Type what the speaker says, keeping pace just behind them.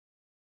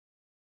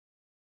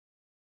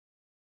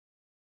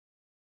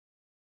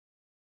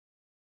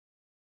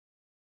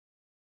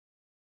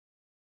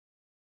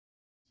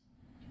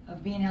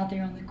being out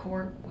there on the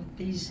court with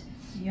these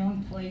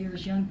young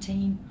players, young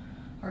team,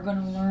 are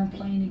going to learn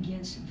playing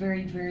against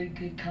very, very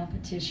good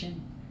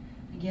competition.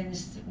 Again,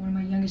 this is one of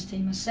my youngest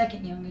team, my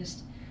second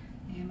youngest,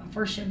 and my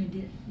first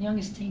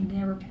youngest team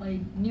never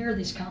played near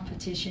this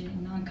competition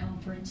in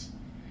non-conference.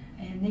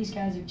 And these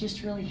guys have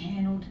just really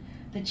handled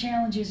the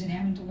challenges and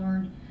having to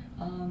learn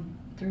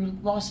through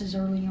losses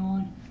early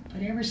on.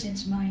 But ever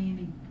since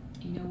Miami,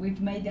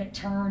 we've made that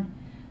turn.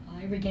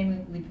 Every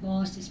game we've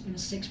lost, it's been a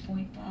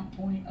 6-point,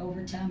 5-point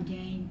overtime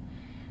game.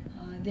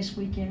 This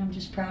weekend, I'm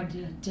just proud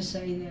to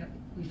say that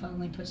we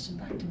finally put some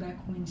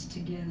back-to-back wins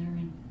together,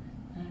 and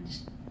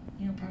just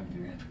proud of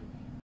their effort.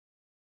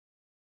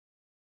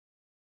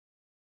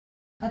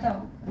 I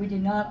thought we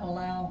did not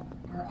allow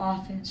our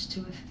offense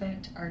to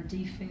affect our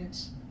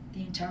defense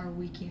the entire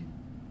weekend.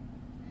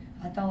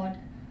 I thought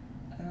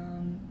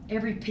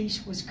every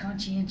piece was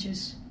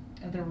conscientious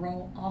of their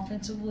role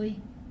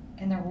offensively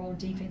and their role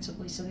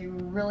defensively, so they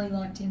were really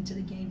locked into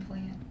the game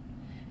plan,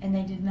 and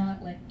they did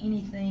not let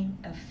anything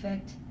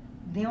affect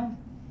them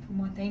from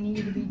what they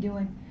needed to be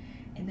doing,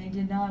 and they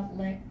did not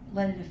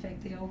let it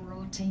affect the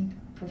overall team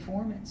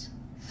performance.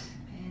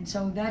 And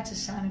so that's a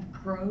sign of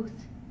growth,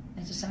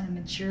 it's a sign of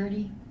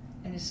maturity,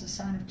 and it's a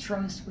sign of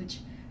trust, which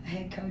a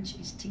head coach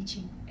is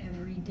teaching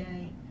every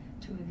day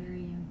to a very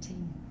young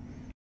team.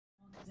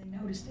 Because they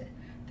noticed it.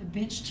 The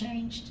bench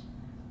changed,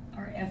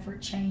 our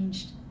effort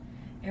changed.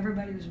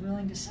 Everybody was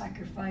willing to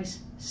sacrifice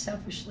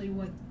selfishly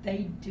what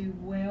they do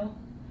well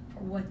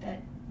for what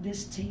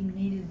this team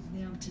needed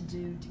them to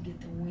do to get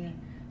the win.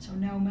 So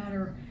no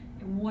matter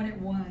what it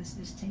was,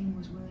 this team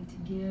was willing to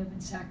give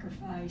and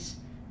sacrifice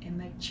and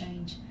make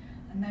change.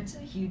 And that's a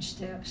huge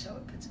step, so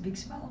it puts a big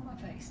smile on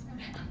my face.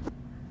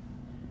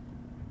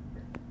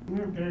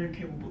 We're a very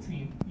capable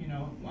team.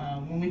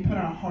 When we put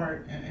our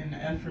heart and the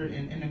effort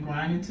and the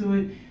grind into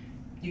it,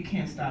 you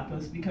can't stop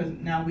us, because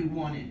now we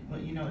want it.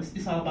 But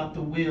it's all about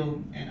the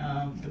will,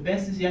 and the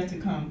best is yet to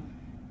come.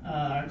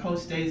 Our coach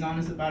stays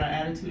honest about our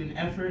attitude and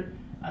effort.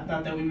 I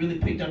thought that we really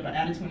picked up our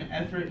attitude and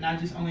effort, not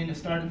just only in the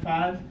starting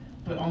five,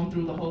 but on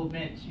through the whole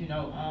bench. If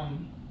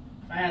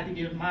I had to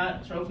give my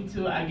trophy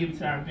to it, I'd give it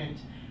to our bench.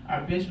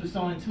 Our bench was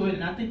so into it,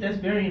 and I think that's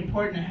very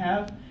important to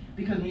have,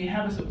 because when you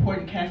have a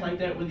supporting cast like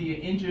that, whether you're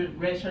injured,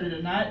 redshirted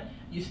or not,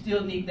 you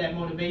still need that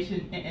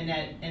motivation and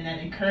that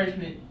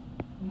encouragement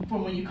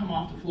from when you come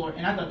off the floor.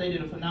 And I thought they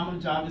did a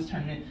phenomenal job this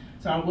tournament.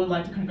 So I would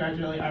like to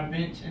congratulate our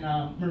bench and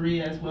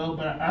Maria as well.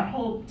 But our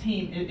whole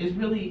team is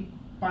really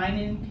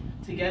binding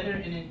together,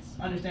 and it's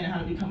understanding how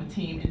to become a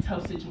team in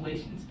tough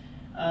situations.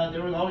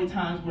 There were always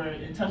times where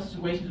in tough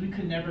situations we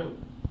could never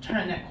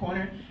turn that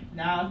corner.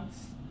 Now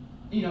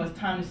it's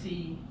time to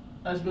see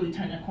us really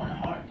turn that corner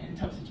hard in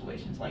tough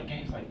situations like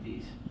games like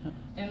these.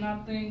 And I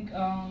think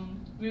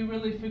we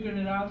really figured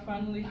it out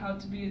finally, how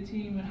to be a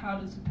team and how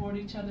to support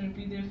each other and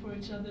be there for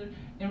each other.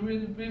 And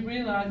we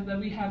realized that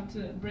we have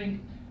to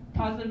bring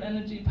positive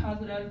energy,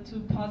 positive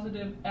attitude,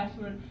 positive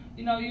effort.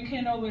 You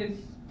can't always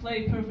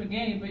play a perfect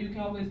game, but you can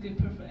always give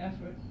perfect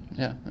effort.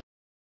 Yeah.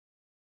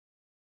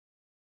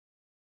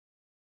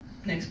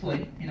 Next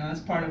play, that's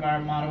part of our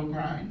motto,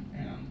 grind.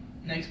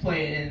 Next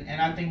play,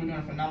 and I think we're doing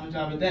a phenomenal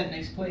job of that.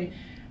 Next play,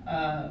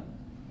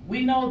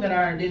 we know that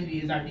our identity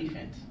is our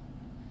defense.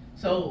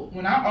 So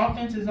when our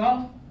offense is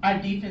off, our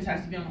defense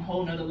has to be on a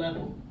whole nother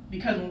level.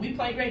 Because when we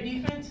play great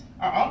defense,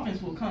 our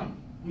offense will come.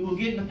 We will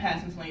get in the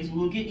passing lanes. We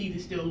will get easy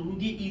steals. We will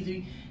get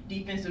easy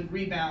defensive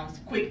rebounds,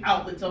 quick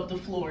outlets up the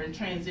floor in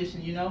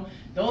transition.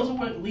 Those are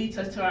what leads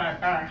us to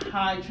our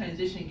high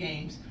transition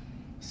games.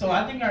 So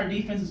I think our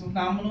defense is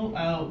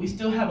phenomenal. We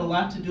still have a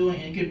lot to do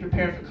and get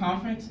prepared for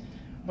conference,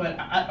 but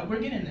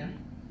we're getting there.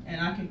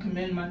 And I can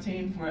commend my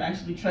team for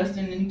actually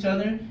trusting in each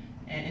other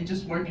and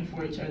just working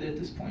for each other at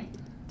this point.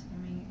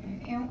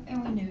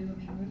 And we knew.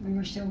 We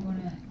were still going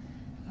to.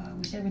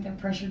 We stayed with that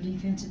pressure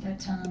defense at that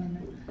time,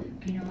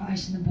 and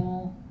icing the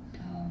ball.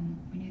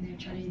 We knew they would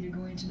try to either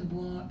go into the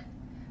block,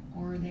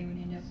 or they would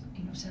end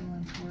up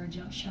settling for a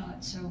jump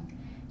shot. So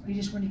we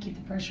just wanted to keep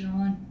the pressure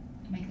on,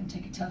 make them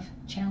take a tough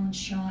challenge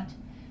shot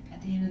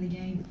at the end of the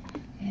game.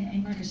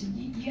 And like I said,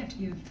 you have to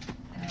give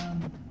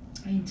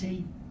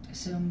A&T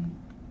some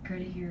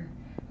credit here.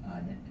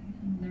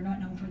 They're not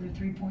known for their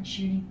three-point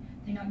shooting.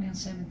 They knocked down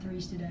 7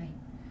 threes today.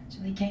 So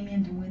they came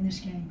in to win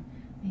this game.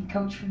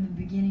 Coach from the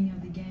beginning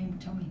of the game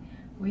told me,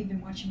 we've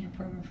been watching your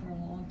program for a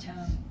long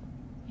time,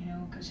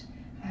 because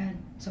I had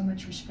so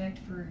much respect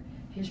for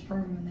his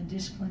program and the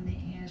discipline that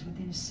he has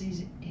within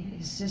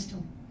his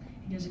system.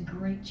 He does a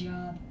great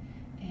job.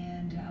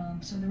 And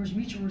so there was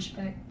mutual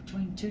respect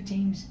between two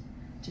teams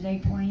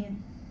today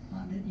playing.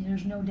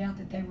 There's no doubt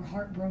that they were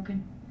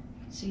heartbroken.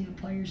 You could see the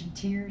players in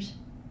tears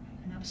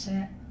and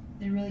upset.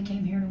 They really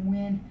came here to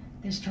win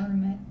this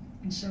tournament,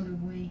 and so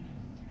did we.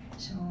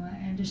 So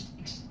I'm just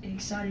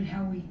excited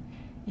how we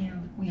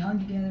hung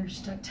together,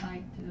 stuck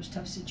tight through those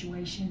tough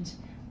situations,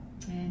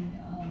 and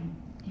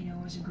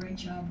it was a great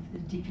job of the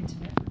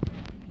defensive effort.